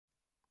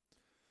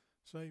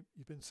So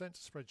you've been sent a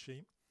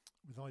spreadsheet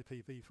with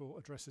IPv4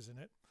 addresses in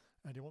it,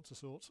 and you want to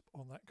sort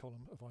on that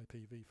column of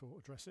IPv4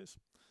 addresses.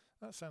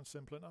 That sounds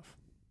simple enough.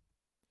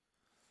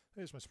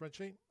 Here's my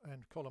spreadsheet,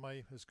 and column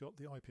A has got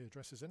the IP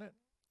addresses in it.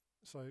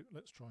 So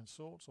let's try and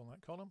sort on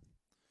that column.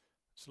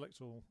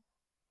 Select all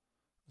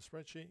the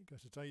spreadsheet, go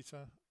to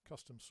Data,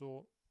 Custom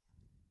Sort,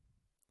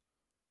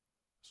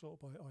 sort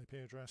by IP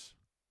address,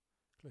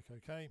 click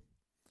OK.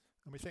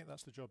 And we think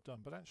that's the job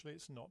done, but actually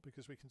it's not,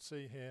 because we can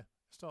see here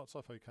it starts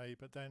off OK,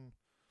 but then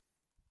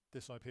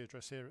this IP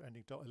address here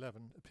ending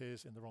 .11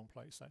 appears in the wrong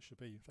place. That should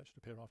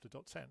appear after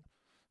 .10.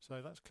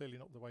 So that's clearly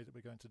not the way that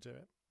we're going to do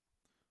it.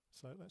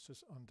 So let's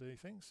just undo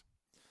things.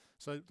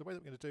 So the way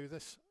that we're going to do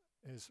this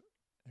is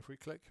if we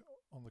click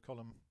on the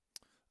column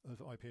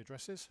of IP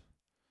addresses,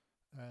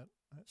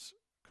 let's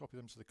copy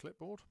them to the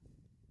clipboard,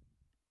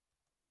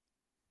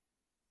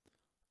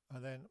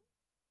 and then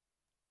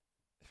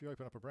if you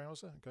open up a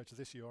browser and go to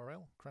this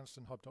URL,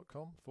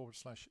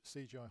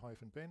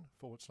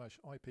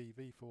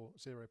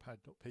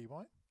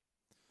 cranstonhub.com/cgi-bin/IPv4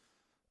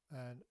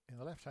 and in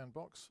the left hand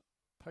box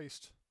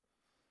paste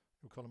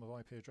your column of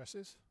IP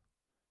addresses,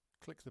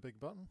 click the big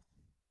button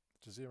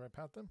to zero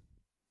pad them,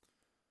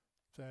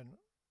 then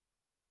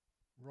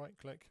right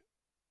click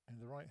in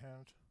the right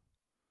hand,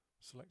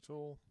 select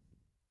all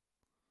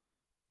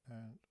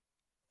and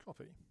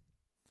copy.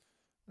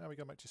 Now we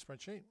go back to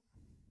spreadsheet.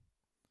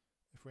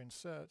 If we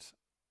insert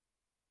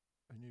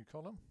a new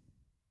column,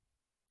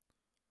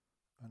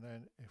 and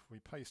then if we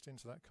paste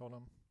into that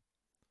column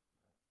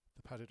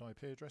the padded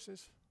IP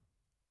addresses,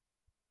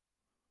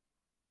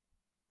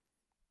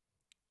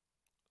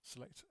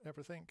 select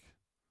everything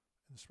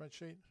in the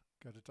spreadsheet,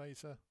 go to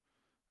Data,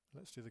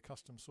 let's do the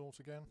custom sort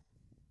again,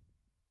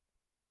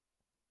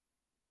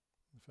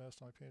 the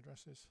first IP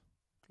addresses,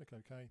 click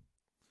OK.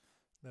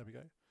 There we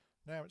go.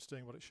 Now it's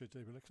doing what it should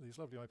do. We look at these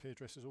lovely IP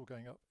addresses all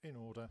going up in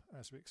order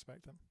as we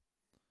expect them,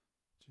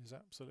 which is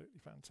absolutely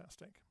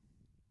fantastic.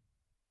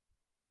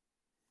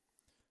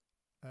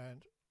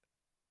 And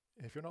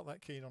if you're not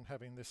that keen on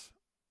having this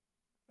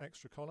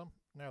extra column,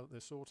 now that they're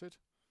sorted,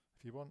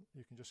 if you want,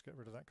 you can just get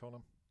rid of that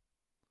column.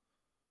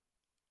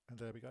 And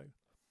there we go.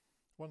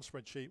 One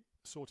spreadsheet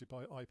sorted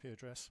by IP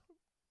address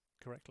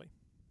correctly.